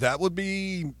 That would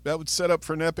set up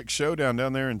for an epic showdown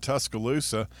down there in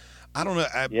Tuscaloosa. I don't know.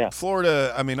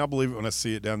 Florida, I mean, I believe it when I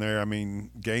see it down there. I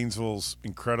mean, Gainesville's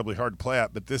incredibly hard to play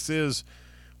at, but this is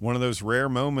one of those rare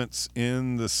moments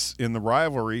in the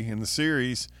rivalry in the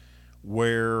series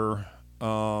where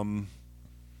they're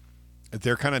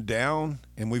kind of down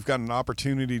and we've got an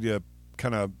opportunity to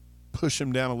kind of push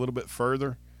them down a little bit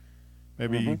further,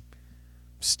 maybe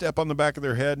step on the back of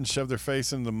their head and shove their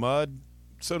face in the mud,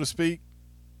 so to speak,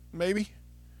 maybe.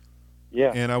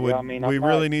 Yeah. And we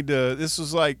really need to. This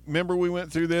was remember we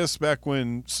went through this back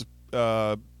when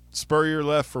Spurrier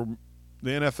left for the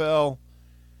NFL.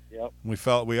 Yep. We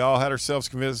felt we all had ourselves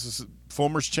convinced this is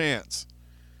Fulmer's chance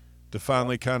to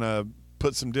finally kind of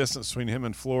put some distance between him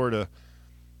and Florida.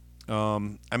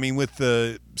 I mean, with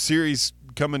the series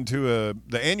coming to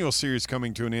the annual series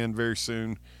coming to an end very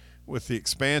soon, with the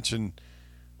expansion,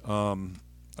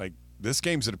 this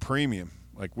game's at a premium.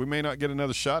 We may not get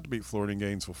another shot to beat Florida and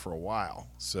Gainesville for a while.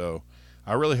 So,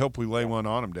 I really hope we lay one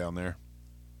on them down there.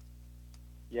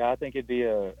 Yeah, I think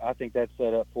I think that's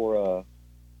set up for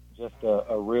just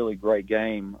a really great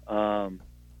game.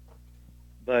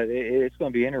 But it's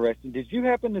going to be interesting. Did you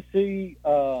happen to see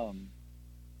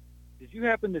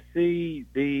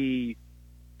the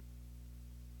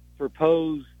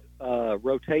proposed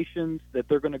rotations that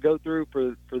they're going to go through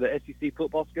for the SEC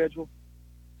football schedule?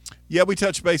 Yeah, we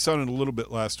touched base on it a little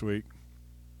bit last week.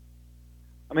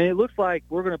 I mean, it looks like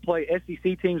we're going to play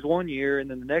SEC teams one year,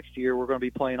 and then the next year we're going to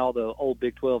be playing all the old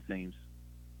Big 12 teams.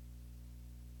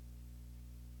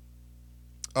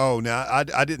 Oh, now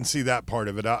I didn't see that part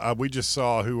of it. We just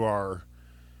saw who our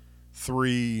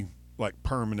 3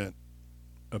 permanent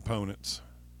opponents,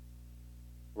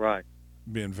 right,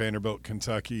 being Vanderbilt,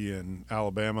 Kentucky, and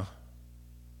Alabama,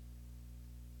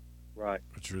 right,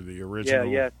 which are the original.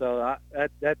 Yeah. So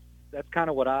that's kind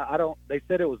of what I don't. They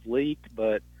said it was leaked,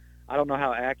 but I don't know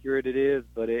how accurate it is.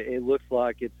 But it looks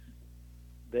like it's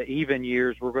the even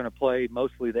years we're going to play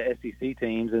mostly the SEC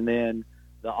teams, and then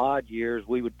the odd years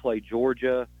we would play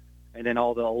Georgia, and then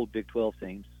all the old Big 12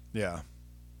 teams. Yeah.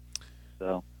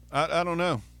 So I don't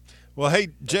know. Well, hey,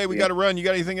 Jay, we got to run. You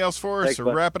got anything else for us? Thanks,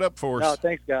 or wrap it up for us? No,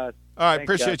 thanks, guys. All right, thanks,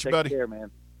 appreciate guys. you, buddy. Take care, man.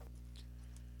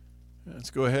 Let's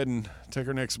go ahead and take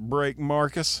our next break,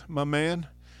 Marcus, my man.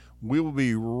 We will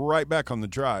be right back on the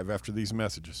drive after these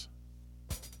messages.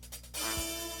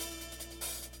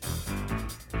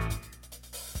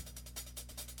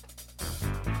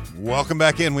 Welcome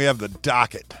back in. We have the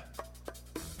docket.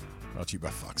 Brought to you by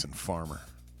Fox and Farmer.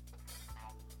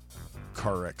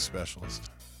 Car wreck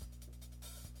specialist.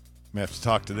 May have to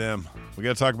talk to them. We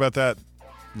got to talk about that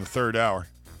in the third hour.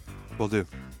 Will do.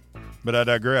 But I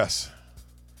digress.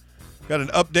 Got an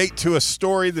update to a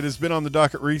story that has been on the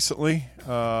docket recently.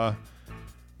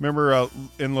 Remember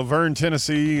in Laverne,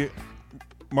 Tennessee,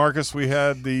 Marcus, we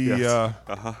had the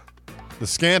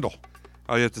scandal.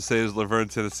 All you have to say is Laverne,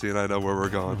 Tennessee, and I know where we're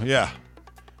going. Yeah.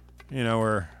 You know,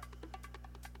 where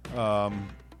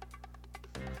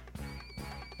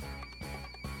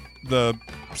the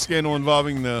scandal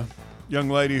involving the young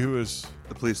lady who was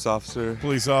The police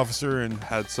officer and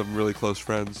had some really close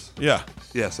friends. Yeah.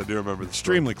 Yes, I do remember this.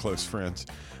 Extremely close friends.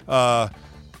 The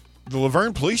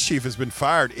Laverne police chief has been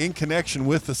fired in connection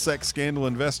with the sex scandal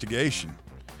investigation.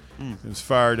 He was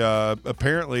fired,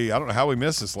 apparently, I don't know how we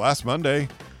missed this, last Monday.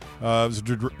 It was a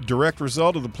direct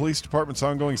result of the police department's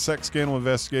ongoing sex scandal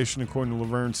investigation, according to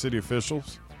Laverne city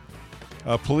officials.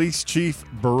 Police Chief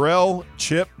Burrell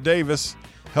Chip Davis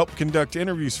helped conduct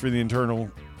interviews for the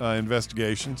internal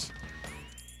investigations.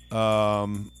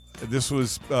 This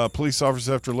was police officers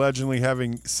after allegedly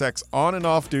having sex on and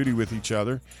off duty with each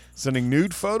other, sending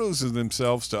nude photos of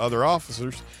themselves to other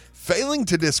officers, failing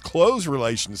to disclose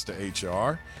relations to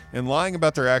HR, and lying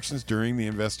about their actions during the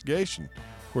investigation,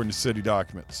 according to city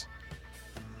documents.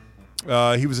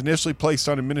 He was initially placed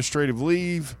on administrative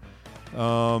leave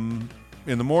in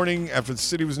the morning after the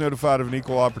city was notified of an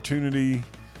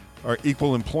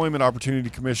Equal Employment Opportunity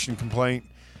Commission complaint.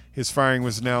 His firing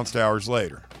was announced hours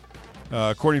later.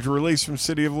 According to release from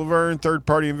City of Laverne,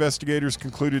 third-party investigators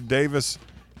concluded Davis,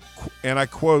 and I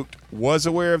quote, was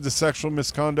aware of the sexual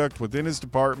misconduct within his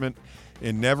department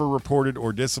and never reported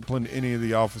or disciplined any of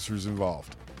the officers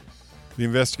involved. The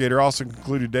investigator also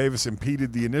concluded Davis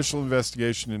impeded the initial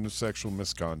investigation into sexual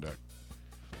misconduct.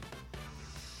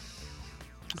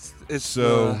 It's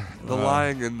the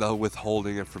lying and the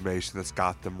withholding information that's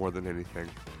got them more than anything.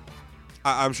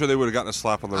 I'm sure they would have gotten a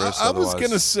slap on the wrist. I was going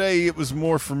to say it was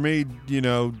more for me,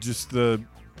 just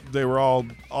they were all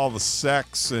the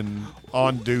sex and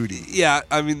on duty. Yeah,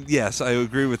 I mean, yes, I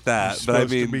agree with that. But I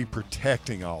mean, to be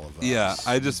protecting all of us. Yeah,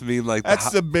 I just mean that's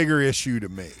the bigger issue to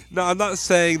me. No, I'm not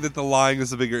saying that the lying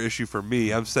is the bigger issue for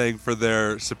me. I'm saying for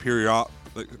their superior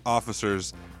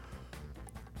officers.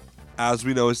 As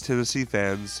we know as Tennessee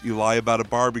fans, you lie about a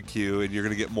barbecue and you're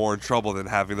going to get more in trouble than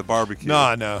having the barbecue.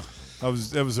 No.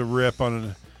 That was a rip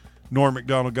on Norm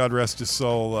Macdonald, God rest his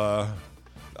soul.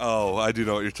 Oh, I do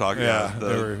know what you're talking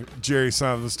about. Jerry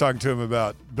Simon was talking to him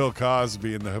about Bill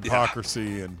Cosby and the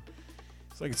hypocrisy, and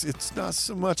it's like it's not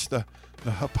so much the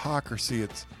hypocrisy,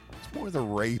 it's more the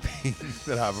raping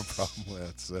that I have a problem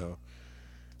with. So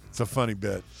it's a funny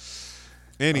bit.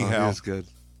 Anyhow, that's good.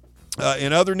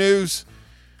 In other news,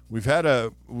 we've got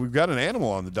an animal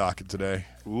on the docket today.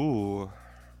 Ooh.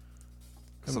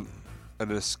 An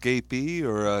escapee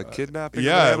or a kidnapping?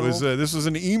 Yeah, it was. This was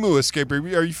an emu escape.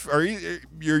 Are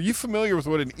you familiar with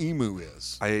what an emu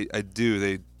is? I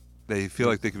do. They feel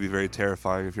like they could be very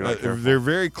terrifying if you're not careful. They're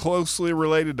very closely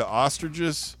related to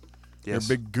ostriches. Yes.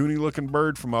 They're a big goony-looking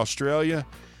bird from Australia.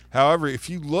 However, if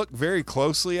you look very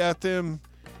closely at them,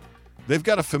 they've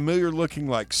got a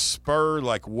familiar-looking spur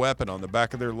weapon on the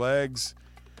back of their legs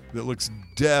that looks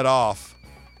dead off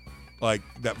like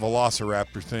that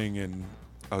Velociraptor thing in.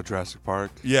 Oh, Jurassic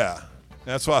Park? Yeah.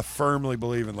 That's why I firmly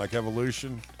believe in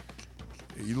evolution.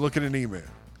 You look at an emu.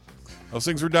 Those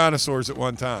things were dinosaurs at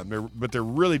one time. But they're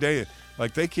really dangerous.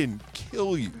 Like, they can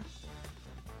kill you.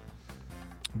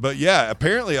 But, yeah,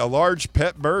 apparently a large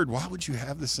pet bird, why would you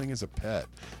have this thing as a pet,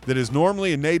 that is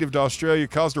normally a native to Australia,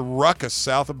 caused a ruckus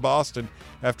south of Boston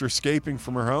after escaping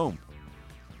from her home.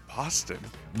 Boston?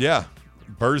 Yeah.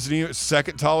 Bird's the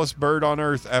second tallest bird on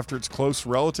Earth after its close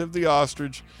relative, the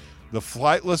ostrich. The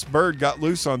flightless bird got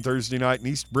loose on Thursday night in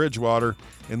East Bridgewater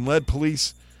and led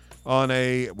police on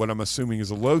what I'm assuming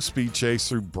is a low-speed chase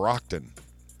through Brockton.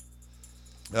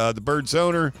 The bird's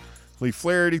owner, Lee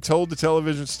Flaherty, told the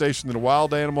television station that a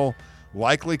wild animal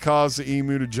likely caused the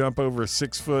emu to jump over a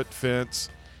 6-foot fence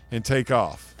and take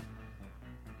off.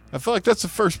 I feel like that's the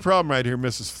first problem right here,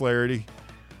 Mrs. Flaherty,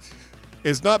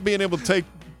 is not being able to take,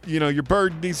 your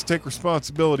bird needs to take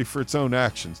responsibility for its own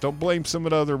actions. Don't blame some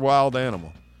other wild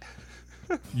animal.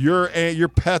 Your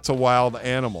pet's a wild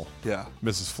animal, Yeah.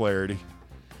 Mrs. Flaherty.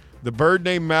 The bird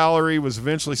named Mallory was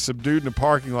eventually subdued in a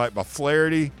parking lot by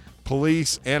Flaherty,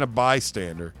 police, and a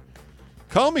bystander.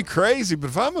 Call me crazy,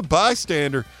 but if I'm a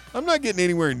bystander, I'm not getting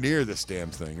anywhere near this damn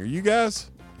thing. Are you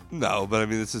guys? No, but I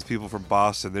mean, this is people from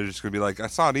Boston. They're just going to be like, I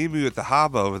saw an emu at the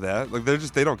harbor over there. Like,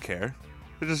 they don't care.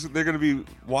 They're going to be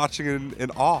watching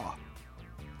in awe.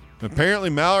 Apparently,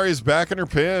 Mallory is back in her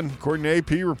pen, according to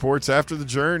AP reports, after the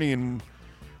journey, and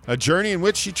a journey in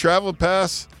which she traveled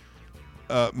past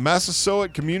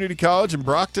Massasoit Community College and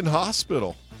Brockton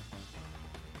Hospital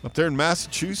up there in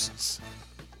Massachusetts.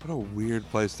 What a weird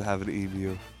place to have an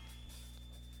emu.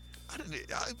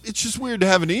 It's just weird to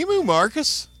have an emu,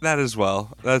 Marcus. That as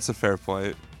well. That's a fair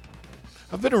point.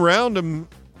 I've been around them.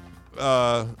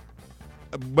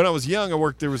 When I was young,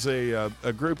 there was a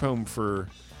group home for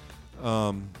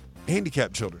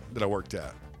handicapped children that I worked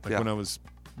at. Like when I was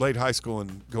late high school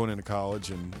and going into college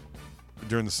and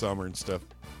during the summer and stuff.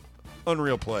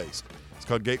 Unreal place. It's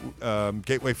called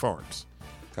Gateway Farms.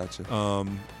 Gotcha.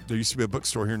 There used to be a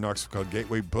bookstore here in Knoxville called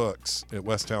Gateway Books at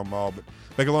West Town Mall. But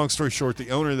make a long story short, the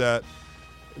owner of that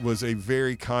was a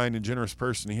very kind and generous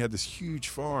person. He had this huge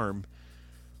farm.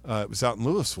 It was out in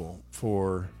Louisville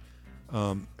for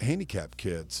handicapped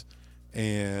kids.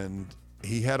 And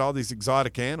he had all these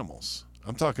exotic animals.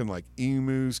 I'm talking like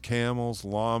emus, camels,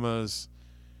 llamas.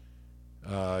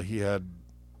 He had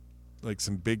like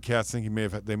some big cats. I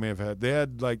think they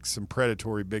had like some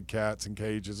predatory big cats in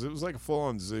cages. It was like a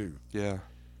full-on zoo. Yeah.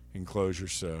 Enclosure.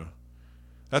 So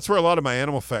that's where a lot of my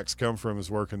animal facts come from,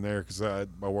 is working there, because I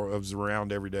was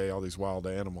around every day, all these wild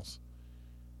animals.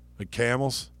 Like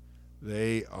camels,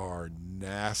 they are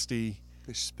nasty.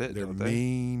 They spit. They're don't they?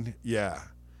 mean. Yeah.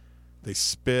 They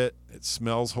spit. It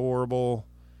smells horrible.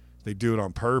 They do it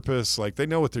on purpose. Like, they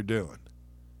know what they're doing.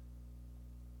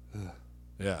 Ugh.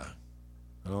 Yeah.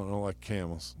 I don't like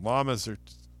camels. Llamas are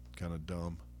kind of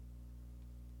dumb.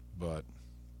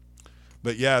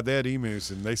 But yeah, they had emus,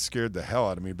 and they scared the hell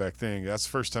out of me back then. That's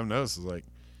the first time I noticed. It was like,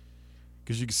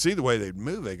 because you could see the way they'd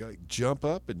move. They like jump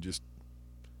up and just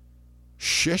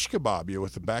shish kebab you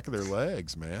with the back of their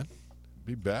legs, man. It'd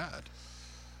be bad.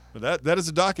 But that is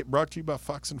a docket brought to you by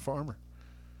Fox and Farmer,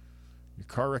 your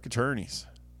car wreck attorneys.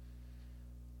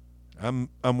 I'm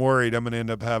worried I'm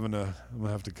gonna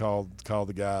have to call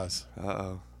the guys.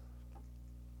 Uh-oh.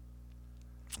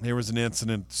 There was an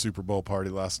incident at the Super Bowl party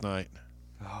last night.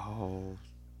 Oh.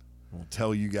 We'll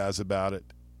tell you guys about it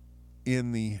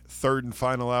in the third and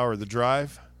final hour of the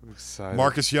drive. I'm excited.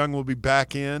 Marcus Young will be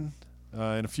back in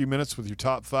a few minutes with your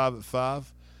top 5 at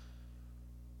 5.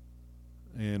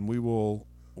 And we will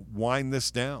wind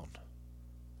this down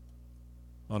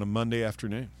on a Monday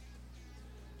afternoon.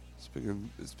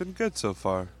 It's been good so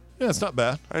far. Yeah, it's not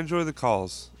bad. I enjoy the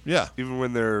calls. Yeah. Even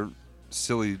when they're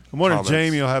silly I'm wondering comments. if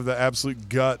Jamie will have the absolute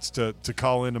guts to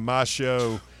call into my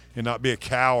show and not be a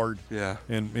coward. Yeah.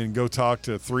 And go talk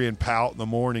to 3 and pout in the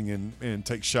morning and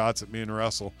take shots at me and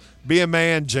Russell. Be a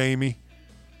man, Jamie.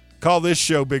 Call this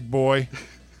show, big boy.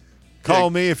 Call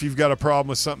me if you've got a problem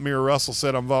with something me or Russell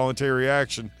said on voluntary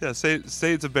action. Yeah, say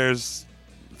it to Bear's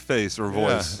face or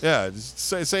voice. Yeah, just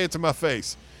say it to my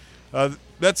face.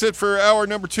 That's it for hour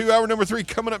number 2. Hour number 3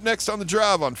 coming up next on The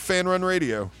Drive on Fan Run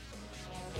Radio.